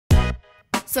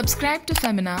Subscribe to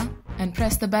Femina and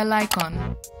press the bell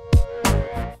icon.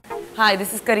 Hi,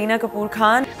 this is Kareena Kapoor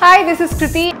Khan. Hi, this is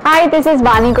Kriti. Hi, this is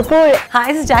Vani Kapoor.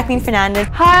 Hi, this is Jacqueline Fernandez.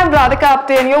 Hi, I'm Radikha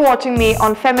Apte and you're watching me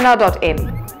on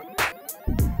Femina.in.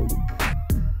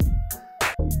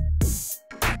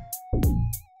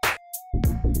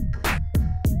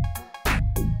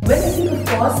 Well, I think of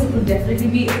course it would definitely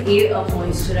be a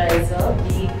moisturizer,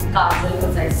 B kajal,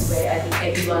 because I swear, I think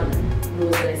everyone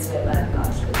knows that I swear by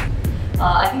kajal.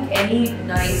 I think any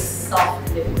nice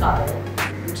soft lip color,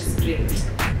 which is great.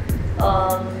 I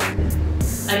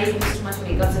don't use too much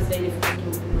makeup, so it's very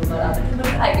difficult to know about other people,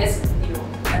 but I guess, you know,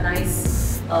 a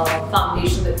nice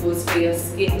foundation that goes for your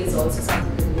skin is also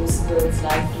something that most girls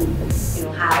like to, you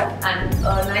know, have, and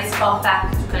a nice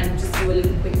compact to kind of just do a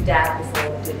little quick dab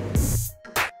before dinner.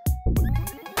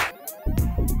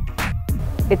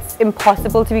 It's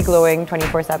impossible to be glowing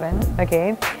 24/7,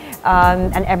 okay?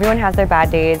 And everyone has their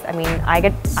bad days. I mean, I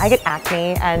get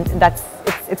acne, and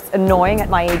it's annoying at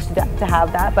my age to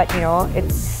have that, but you know,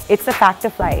 it's a fact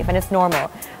of life and it's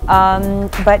normal.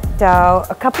 But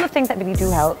a couple of things that really do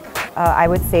help, I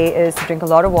would say, is to drink a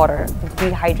lot of water, to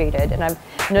be hydrated, and I've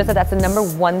noticed that that's the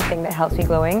 #1 thing that helps me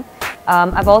glowing.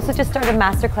 I've also just started a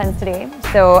master cleanse today,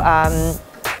 so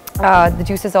the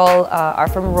juices all are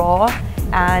from raw,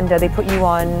 and they put you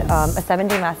on a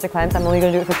 7-day master cleanse. I'm only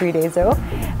going to do it for 3 days though.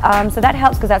 So that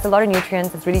helps because that's a lot of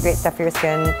nutrients. It's really great stuff for your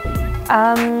skin.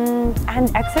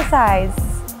 And exercise.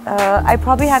 I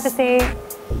probably have to say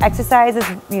exercise is,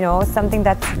 you know, something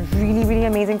that's really, really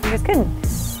amazing for your skin.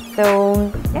 So,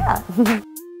 yeah.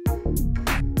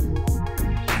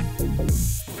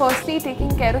 Firstly,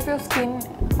 taking care of your skin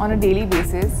on a daily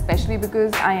basis, especially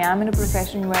because I am in a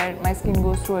profession where my skin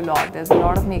goes through a lot. There's a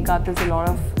lot of makeup, there's a lot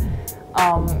of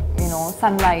you know,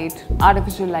 sunlight,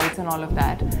 artificial lights and all of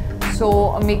that. So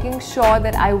making sure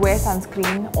that I wear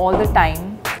sunscreen all the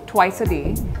time, twice a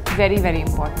day, very, very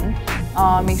important.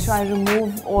 Make sure I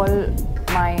remove all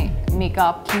my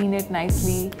makeup, clean it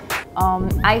nicely,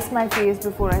 ice my face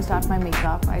before I start my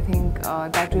makeup. I think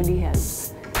that really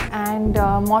helps. And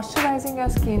moisturizing your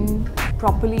skin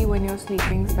properly when you're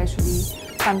sleeping, especially.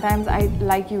 Sometimes I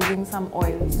like using some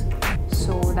oils,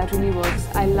 so that really works.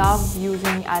 I love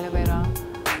using aloe vera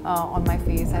on my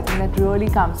face. I think that really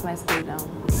calms my skin down.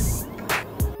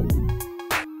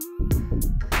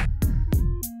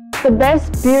 The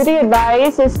best beauty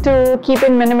advice is to keep it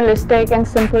minimalistic and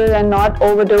simple and not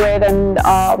overdo it. And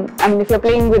I mean, if you're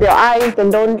playing with your eyes,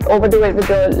 then don't overdo it with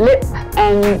your lip.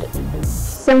 And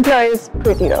simpler is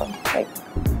prettier, like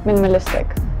minimalistic.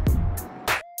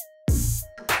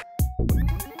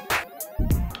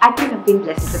 I think I've been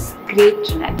blessed with great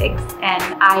genetics, and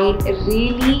I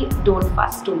really don't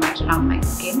fuss too much around my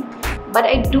skin. But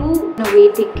I do, in a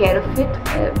way, take care of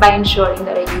it by ensuring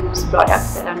that I use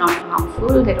products that are not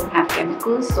harmful, they don't have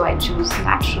chemicals, so I choose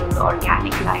natural,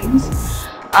 organic lines.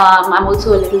 I'm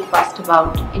also a little fussed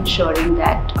about ensuring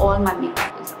that all my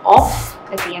makeup is off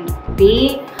at the end of the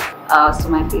day, so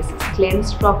my face is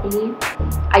cleansed properly.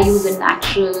 I use a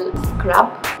natural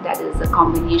scrub that is a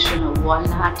combination of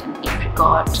walnut and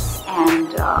apricot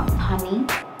and honey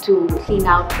to clean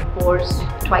out the pores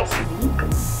twice a week.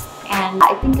 And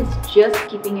I think it's just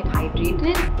keeping it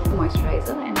hydrated,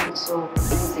 moisturizer, and also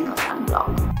using a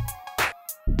sunblock.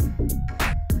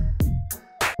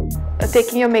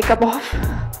 Taking your makeup off,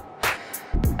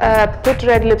 put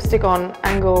red lipstick on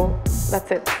and go,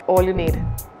 that's it, all you need.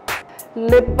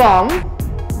 Lip balm,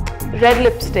 red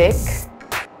lipstick,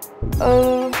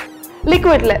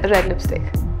 liquid red lipstick.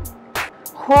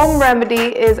 Home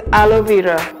remedy is aloe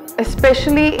vera,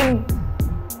 especially in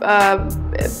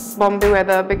Bombay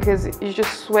weather, because you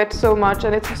just sweat so much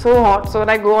and it's so hot. So when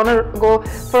I go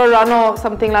for a run or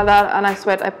something like that and I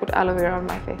sweat, I put aloe vera on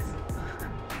my face.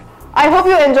 I hope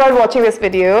you enjoyed watching this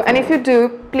video, and if you do,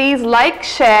 please like,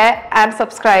 share and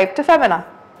subscribe to Femina.